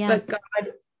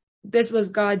God, this was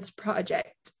God's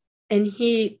project, and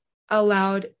he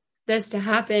allowed this to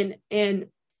happen. And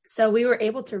so we were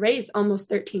able to raise almost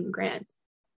 13 grand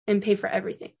and pay for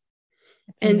everything.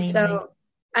 That's amazing. So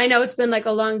I know it's been like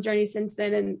a long journey since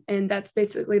then. And that's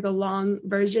basically the long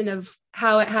version of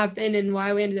how it happened and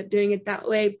why we ended up doing it that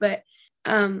way. But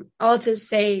all to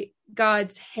say,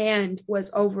 God's hand was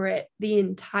over it the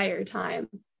entire time.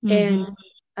 And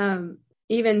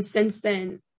even since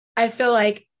then, I feel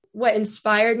like what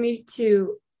inspired me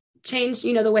to change,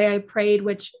 the way I prayed,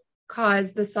 which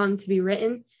caused the song to be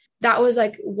written, that was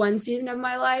like one season of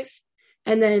my life.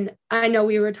 And then I know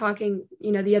we were talking,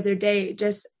 the other day,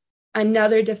 just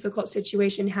another difficult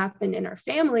situation happened in our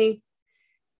family.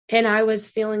 And I was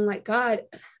feeling like, God,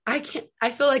 I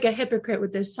feel like a hypocrite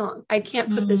with this song. I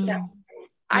can't put this out.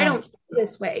 I don't feel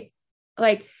this way.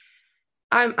 Like,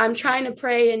 I'm trying to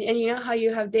pray. And you know how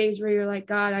you have days where you're like,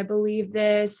 God, I believe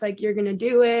this, like, you're going to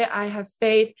do it. I have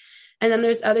faith. And then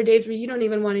there's other days where you don't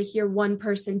even want to hear one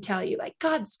person tell you, like,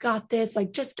 God's got this,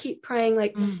 like, just keep praying.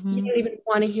 Like, you don't even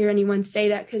want to hear anyone say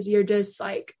that, because you're just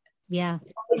like,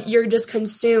 you're just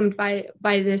consumed by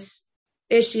this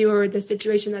issue or the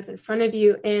situation that's in front of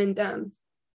you. And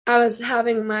I was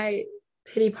having my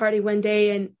pity party one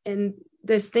day, and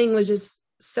this thing was just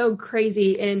so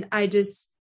crazy. And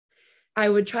I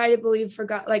would try to believe for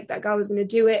God, like, that God was going to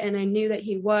do it. And I knew that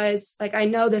he was. Like, I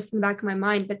know this in the back of my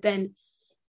mind, but then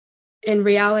in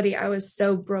reality, I was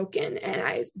so broken, and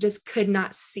I just could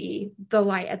not see the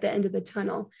light at the end of the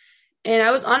tunnel. And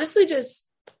I was honestly just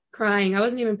crying. I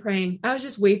wasn't even praying. I was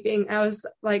just weeping. I was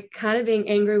like kind of being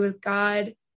angry with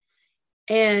God.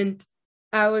 And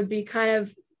I would be kind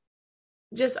of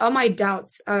just all my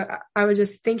doubts. I was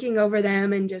just thinking over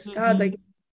them, and just, God, like,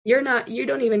 you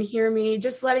don't even hear me,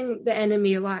 just letting the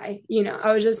enemy lie.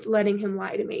 I was just letting him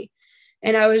lie to me.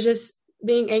 And I was just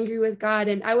being angry with God,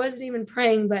 and I wasn't even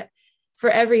praying, but for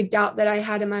every doubt that I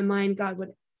had in my mind, God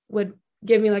would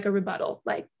give me like a rebuttal,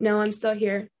 like, no, I'm still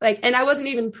here. Like, and I wasn't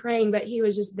even praying, but he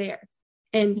was just there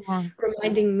and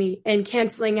reminding me and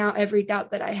canceling out every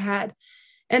doubt that I had.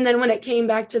 And then when it came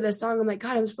back to the song, I'm like,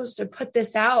 God, I'm supposed to put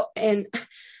this out, and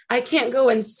I can't go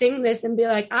and sing this and be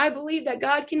like, I believe that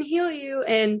God can heal you.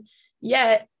 And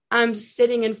yet I'm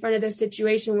sitting in front of this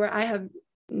situation where I have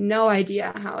no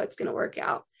idea how it's going to work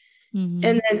out. And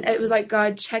then it was like,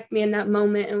 God checked me in that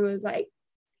moment and was like,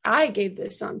 I gave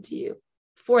this song to you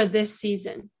for this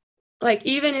season. Like,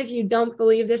 even if you don't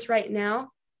believe this right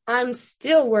now, I'm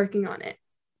still working on it.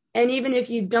 And even if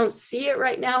you don't see it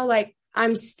right now, like,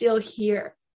 I'm still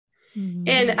here.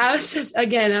 And I was just,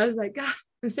 again, I was like, God,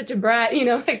 I'm such a brat,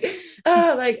 like,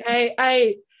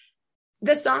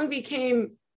 the song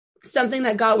became something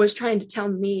that God was trying to tell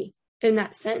me in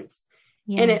that sense.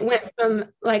 And it went from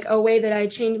like a way that I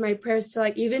changed my prayers to,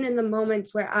 like, even in the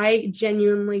moments where I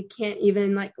genuinely can't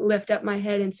even like lift up my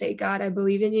head and say, God, I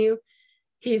believe in you,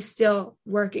 he's still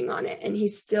working on it. And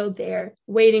he's still there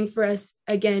waiting for us,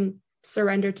 again,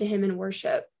 surrender to him in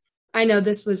worship. I know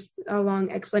this was a long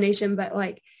explanation, but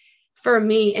like, for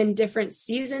me, in different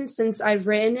seasons since I've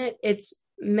written it, it's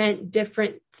meant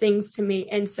different things to me.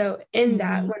 And so in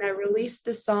that, when I released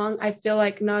the song, I feel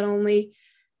like not only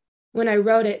when I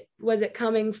wrote it, was it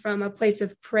coming from a place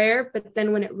of prayer, but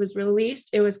then when it was released,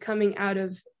 it was coming out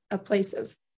of a place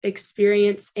of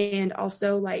experience. And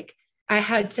also, like, I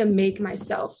had to make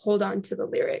myself hold on to the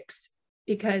lyrics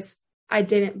because I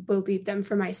didn't believe them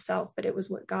for myself, but it was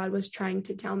what God was trying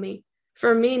to tell me.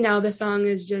 For me now, the song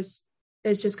is just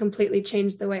completely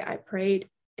changed the way I prayed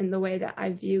and the way that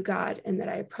I view God and that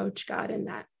I approach God, and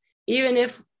that even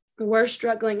if we're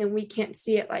struggling and we can't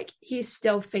see it, like he's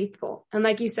still faithful. And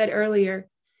like you said earlier,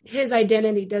 his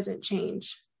identity doesn't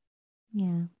change.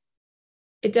 Yeah.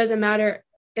 It doesn't matter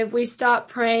if we stop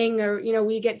praying or,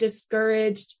 we get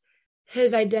discouraged,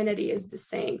 his identity is the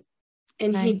same.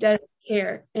 And He does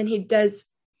care, and he does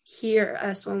hear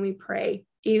us when we pray,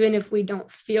 even if we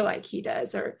don't feel like he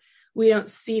does, or we don't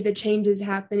see the changes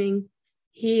happening.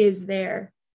 He is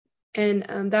there.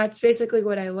 And that's basically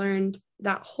what I learned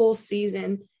that whole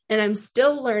season. And I'm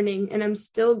still learning and I'm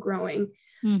still growing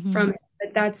from it.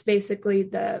 But that's basically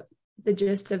the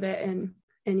gist of it.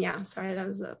 And yeah, sorry, that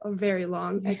was a very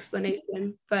long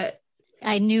explanation, but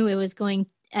I knew it was going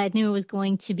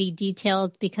to be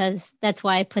detailed, because that's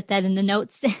why I put that in the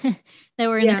notes that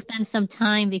we're going to spend some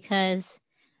time, because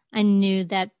I knew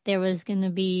that there was going to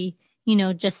be,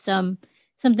 just some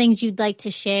things you'd like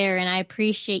to share. And I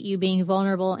appreciate you being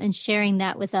vulnerable and sharing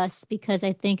that with us, because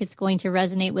I think it's going to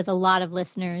resonate with a lot of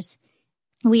listeners.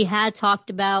 We had talked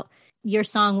about your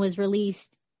song was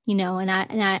released, and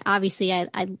I obviously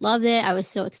I loved it. I was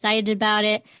so excited about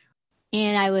it.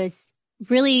 And I was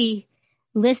really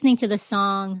listening to the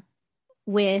song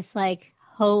with like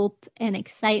hope and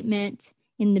excitement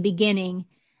in the beginning.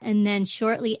 And then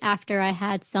shortly after, I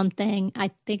had something,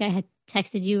 I think I had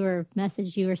texted you or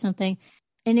messaged you or something.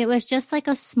 And it was just like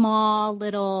a small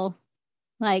little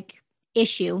like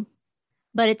issue,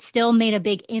 but it still made a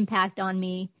big impact on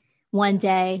me one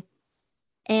day.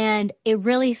 And it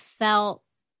really felt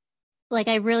like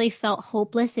I really felt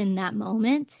hopeless in that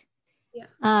moment.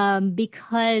 Yeah.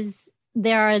 Because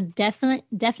there are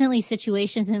definitely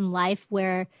situations in life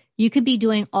where you could be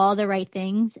doing all the right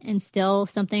things and still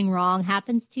something wrong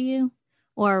happens to you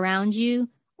or around you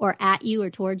or at you or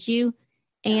towards you.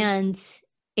 Yeah. And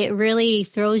it really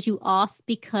throws you off,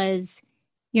 because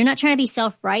you're not trying to be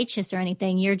self-righteous or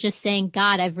anything. You're just saying,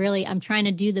 God, I'm trying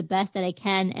to do the best that I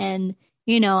can. And,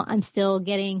 I'm still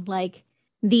getting like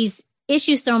these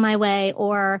issues thrown my way,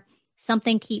 or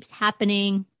something keeps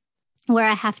happening where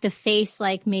I have to face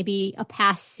like maybe a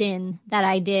past sin that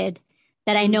I did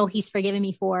that I know he's forgiven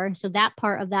me for. So that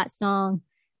part of that song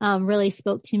really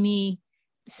spoke to me.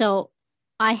 So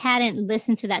I hadn't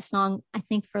listened to that song, I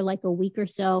think, for like a week or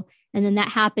so. And then that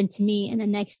happened to me. And the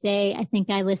next day, I think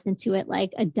I listened to it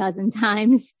like a dozen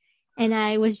times. And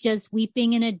I was just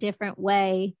weeping in a different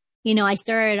way. I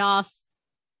started off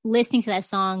listening to that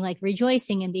song, like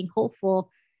rejoicing and being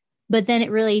hopeful. But then it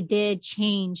really did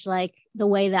change like the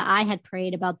way that I had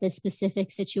prayed about this specific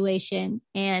situation.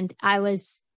 And I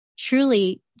was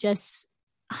truly just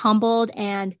humbled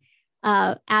and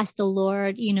asked the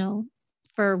Lord,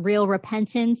 for real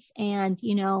repentance. And,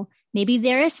 maybe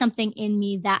there is something in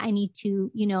me that I need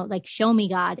to, like show me,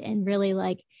 God, and really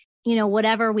like,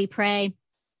 whatever we pray,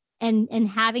 and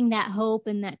having that hope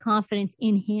and that confidence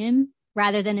in him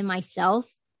rather than in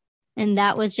myself. And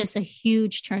that was just a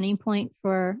huge turning point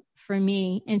for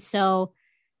me. And so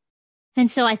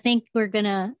I think we're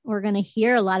gonna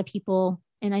hear a lot of people,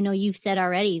 and I know you've said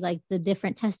already, like the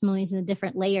different testimonies and the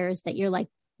different layers that you're like,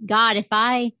 God, if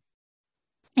I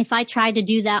tried to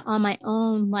do that on my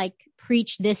own, like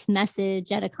preach this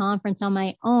message at a conference on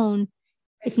my own,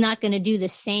 it's not going to do the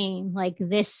same. Like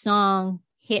this song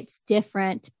hits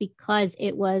different because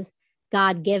it was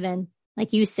God given,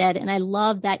 like you said. And I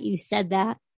love that you said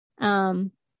that.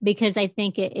 Because I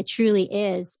think it truly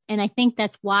is. And I think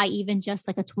that's why even just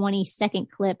like a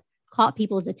 20-second clip caught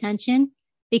people's attention,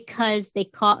 because they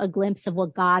caught a glimpse of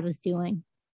what God was doing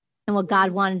and what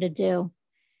God wanted to do.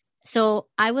 So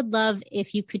I would love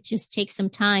if you could just take some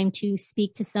time to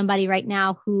speak to somebody right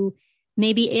now who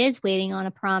maybe is waiting on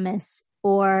a promise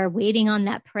or waiting on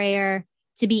that prayer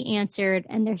to be answered,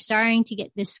 and they're starting to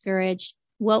get discouraged.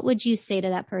 What would you say to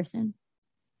that person?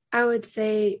 I would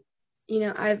say,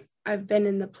 I've been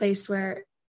in the place where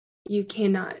you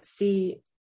cannot see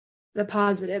the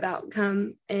positive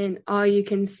outcome, and all you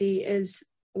can see is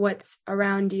what's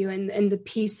around you and the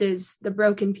pieces, the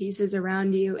broken pieces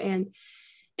around you. And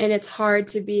it's hard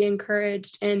to be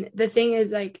encouraged. And the thing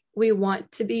is, like, we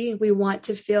want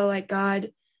to feel like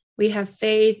God, we have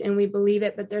faith and we believe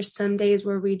it, but there's some days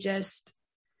where we just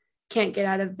can't get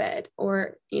out of bed,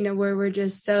 or, where we're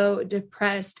just so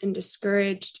depressed and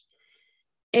discouraged.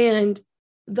 And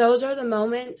those are the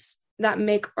moments that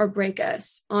make or break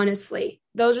us, honestly.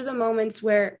 Those are the moments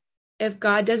where if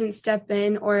God doesn't step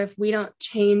in, or if we don't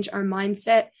change our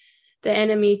mindset, the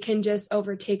enemy can just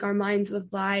overtake our minds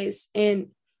with lies. And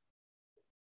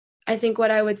I think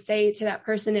what I would say to that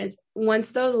person is, once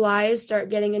those lies start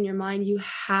getting in your mind, you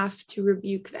have to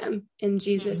rebuke them in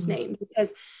Jesus' name.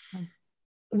 Because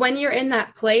when you're in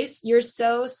that place, you're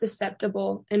so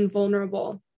susceptible and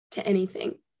vulnerable to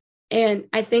anything. And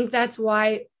I think that's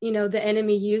why, the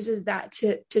enemy uses that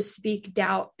to speak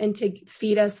doubt and to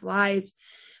feed us lies,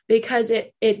 because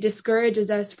it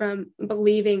discourages us from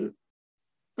believing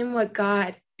in what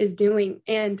God is doing.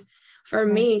 And for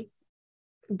me,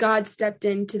 God stepped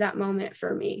into that moment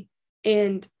for me.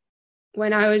 And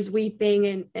when I was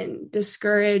weeping and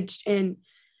discouraged and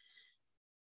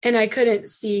I couldn't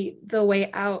see the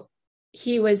way out,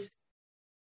 he was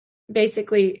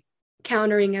basically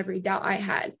countering every doubt I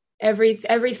had. Every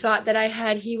thought that I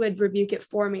had, he would rebuke it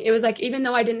for me. It was like, even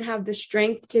though I didn't have the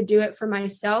strength to do it for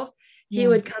myself, he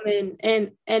would come in.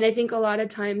 And I think a lot of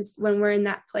times when we're in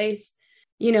that place,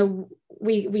 we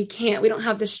don't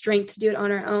have the strength to do it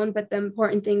on our own. But the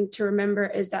important thing to remember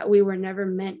is that we were never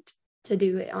meant to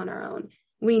do it on our own.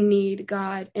 We need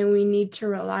God and we need to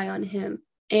rely on him.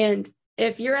 And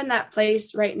if you're in that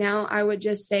place right now, I would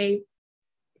just say,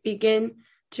 begin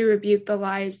to rebuke the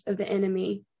lies of the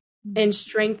enemy and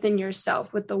strengthen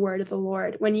yourself with the word of the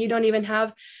Lord. When you don't even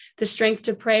have the strength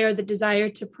to pray or the desire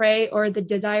to pray or the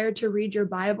desire to read your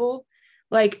Bible,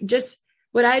 like, just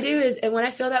what I do is, and when I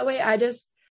feel that way, I just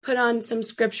put on some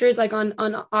scriptures, like on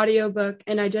audiobook,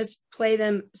 and I just play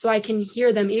them so I can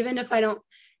hear them. Even if I don't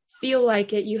feel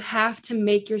like it, you have to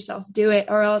make yourself do it,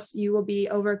 or else you will be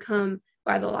overcome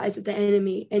by the lies of the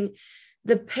enemy and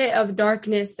the pit of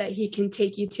darkness that he can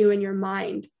take you to in your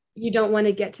mind. You don't want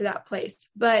to get to that place.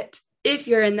 But if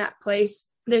you're in that place,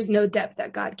 there's no depth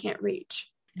that God can't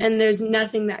reach. And there's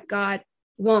nothing that God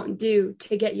won't do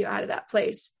to get you out of that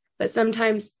place. But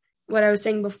sometimes, what I was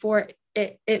saying before,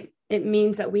 it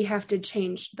means that we have to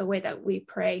change the way that we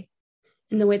pray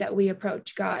and the way that we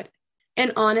approach God.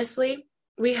 And honestly,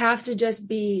 we have to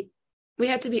be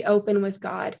open with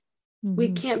God. We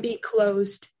can't be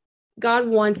closed. God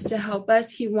wants to help us.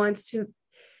 He wants to,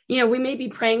 we may be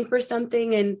praying for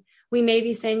something and we may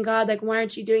be saying, God, like, why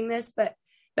aren't you doing this? But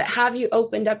have you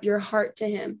opened up your heart to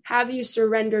him? Have you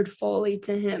surrendered fully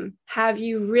to him? Have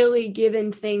you really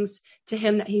given things to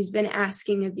him that he's been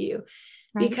asking of you?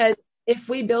 Right. Because if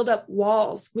we build up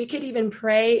walls, we could even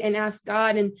pray and ask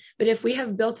God. But if we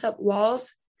have built up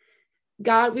walls,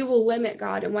 we will limit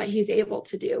God and what he's able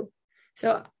to do.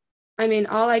 So,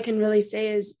 all I can really say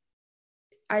is,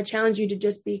 I challenge you to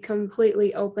just be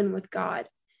completely open with God.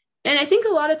 And I think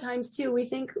a lot of times too, we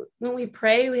think when we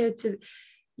pray, we have to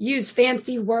use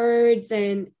fancy words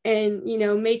and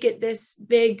make it this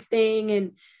big thing.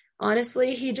 And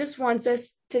honestly, he just wants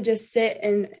us to just sit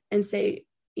and say,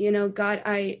 God,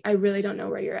 I really don't know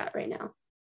where you're at right now.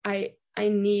 I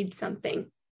need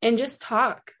something, and just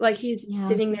talk like he's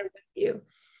sitting there with you.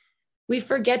 We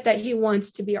forget that he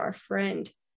wants to be our friend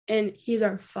and he's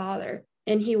our Father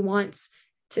and he wants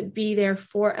to be there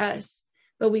for us,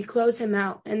 but we close him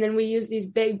out. And then we use these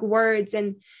big words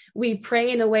and we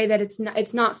pray in a way that it's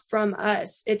not from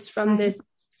us. It's from this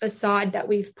facade that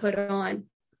we've put on.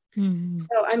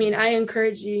 So, I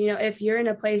encourage you, if you're in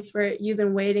a place where you've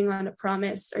been waiting on a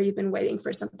promise or you've been waiting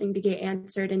for something to get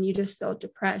answered and you just feel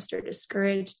depressed or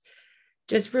discouraged,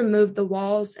 just remove the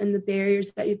walls and the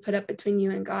barriers that you put up between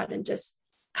you and God, and just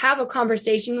have a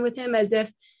conversation with him as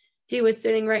if he was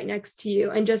sitting right next to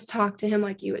you, and just talk to him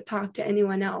like you would talk to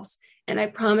anyone else. And I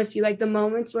promise you, like, the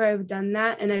moments where I've done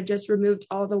that and I've just removed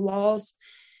all the walls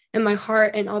in my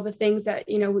heart and all the things that,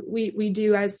 we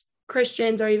do as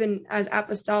Christians or even as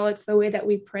apostolics, the way that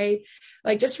we pray,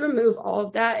 like, just remove all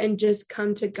of that and just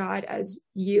come to God as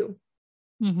you,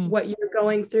 what you're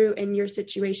going through in your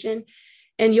situation,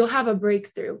 and you'll have a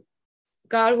breakthrough.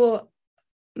 God will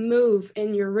move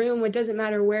in your room. It doesn't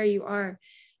matter where you are.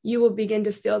 You will begin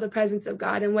to feel the presence of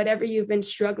God, and whatever you've been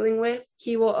struggling with,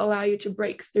 he will allow you to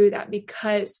break through that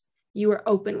because you were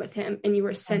open with him and you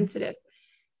were sensitive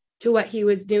to what he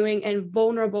was doing and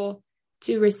vulnerable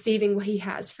to receiving what he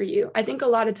has for you. I think a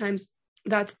lot of times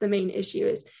that's the main issue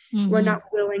is we're not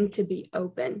willing to be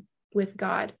open with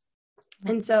God.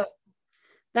 And so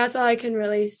that's all I can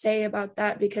really say about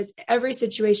that, because every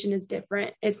situation is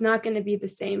different. It's not going to be the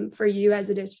same for you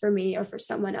as it is for me or for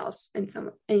someone else and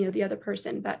the other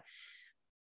person. But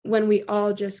when we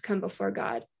all just come before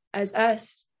God as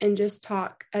us and just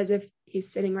talk as if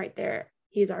he's sitting right there,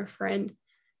 he's our friend,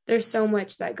 there's so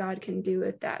much that God can do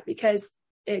with that, because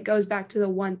it goes back to the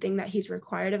one thing that he's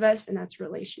required of us, and that's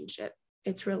relationship.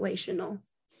 It's relational.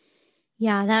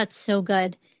 Yeah, that's so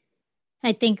good.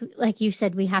 I think, like you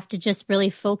said, we have to just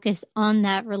really focus on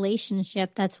that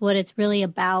relationship. That's what it's really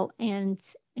about. And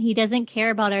he doesn't care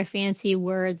about our fancy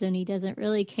words, and he doesn't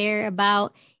really care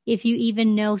about if you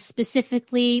even know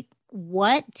specifically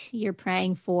what you're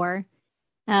praying for,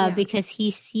 because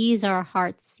he sees our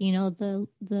hearts.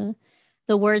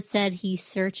 The word said he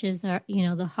searches our,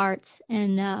 the hearts.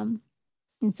 And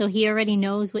And so he already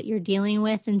knows what you're dealing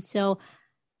with. And so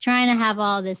trying to have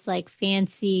all this like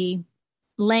fancy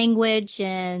language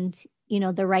and,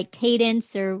 the right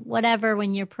cadence or whatever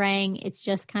when you're praying, it's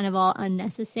just kind of all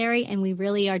unnecessary. And we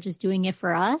really are just doing it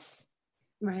for us.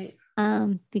 Right.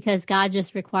 Because God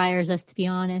just requires us to be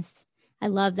honest. I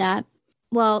love that.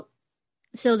 Well,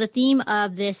 so the theme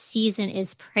of this season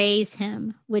is praise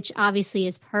him, which obviously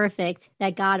is perfect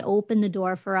that God opened the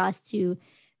door for us to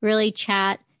really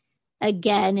chat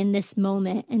again in this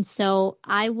moment. And so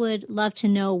I would love to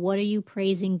know, what are you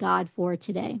praising God for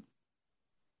today?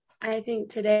 I think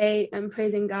today I'm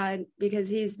praising God because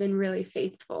he's been really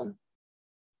faithful.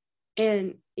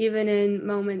 And even in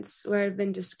moments where I've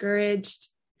been discouraged,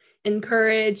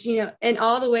 encouraged, in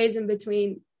all the ways in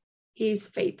between, he's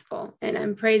faithful. And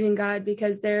I'm praising God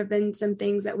because there have been some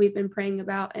things that we've been praying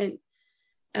about,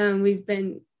 and we've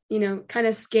been, kind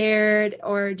of scared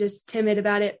or just timid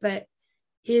about it, but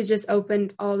he has just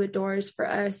opened all the doors for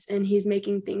us, and he's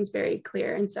making things very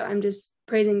clear. And so I'm just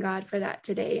praising God for that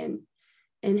today and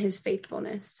his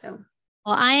faithfulness. So,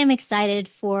 well, I am excited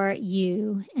for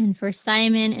you and for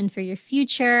Simon and for your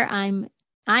future. I'm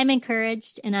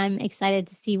encouraged, and I'm excited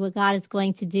to see what God is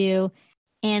going to do.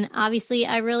 And obviously,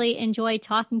 I really enjoy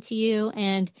talking to you.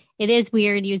 And it is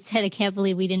weird. You said, I can't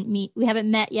believe we didn't meet. We haven't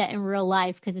met yet in real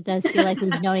life, because it does feel like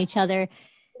we've known each other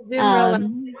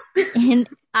in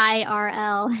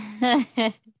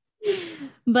IRL.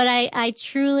 But I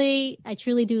truly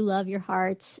do love your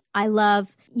heart. I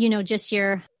love, just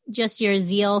your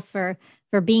zeal for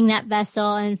being that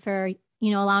vessel, and for,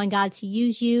 allowing God to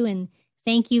use you. And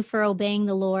thank you for obeying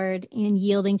the Lord and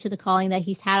yielding to the calling that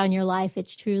he's had on your life. It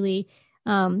truly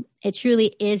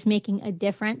is making a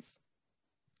difference.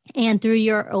 And through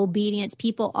your obedience,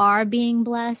 people are being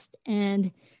blessed,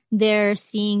 and they're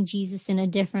seeing Jesus in a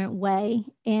different way.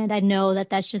 And I know that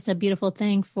that's just a beautiful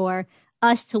thing for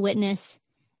us to witness.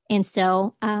 And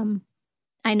so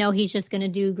I know he's just going to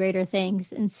do greater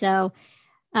things. And so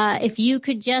if you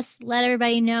could just let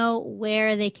everybody know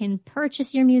where they can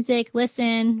purchase your music,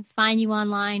 listen, find you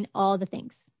online, all the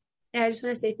things. Yeah, I just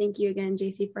want to say thank you again,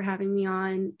 JC, for having me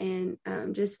on, and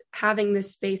just having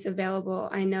this space available.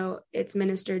 I know it's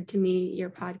ministered to me, your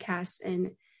podcast,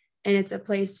 and it's a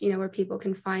place, where people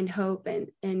can find hope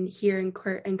and hear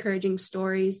encouraging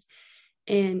stories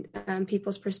and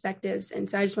people's perspectives. And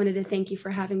so I just wanted to thank you for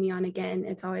having me on again.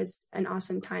 It's always an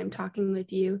awesome time talking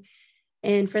with you.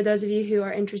 And for those of you who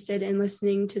are interested in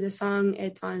listening to the song,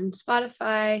 it's on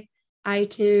Spotify,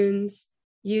 iTunes,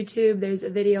 YouTube. There's a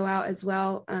video out as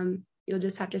well. You'll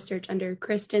just have to search under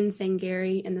Kristen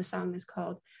Sangari, and the song is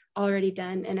called Already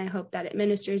Done. And I hope that it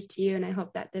ministers to you, and I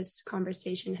hope that this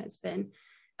conversation has been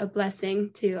a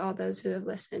blessing to all those who have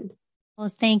listened. Well,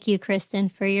 thank you, Kristen,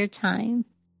 for your time.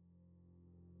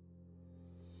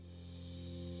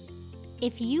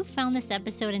 If you found this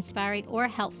episode inspiring or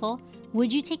helpful,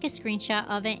 would you take a screenshot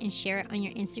of it and share it on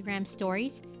your Instagram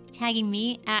stories, tagging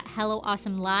me at Hello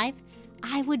Awesome Live?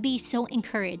 I would be so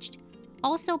encouraged.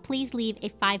 Also, please leave a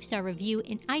 5-star review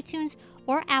in iTunes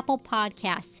or Apple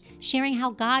Podcasts, sharing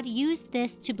how God used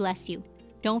this to bless you.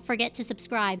 Don't forget to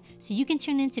subscribe so you can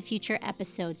tune into future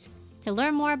episodes. To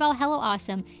learn more about Hello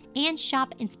Awesome and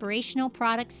shop inspirational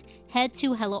products, head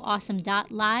to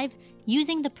helloawesome.live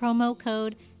using the promo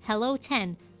code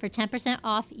HELLO10 for 10%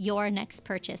 off your next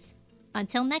purchase.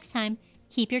 Until next time,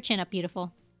 keep your chin up,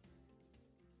 beautiful.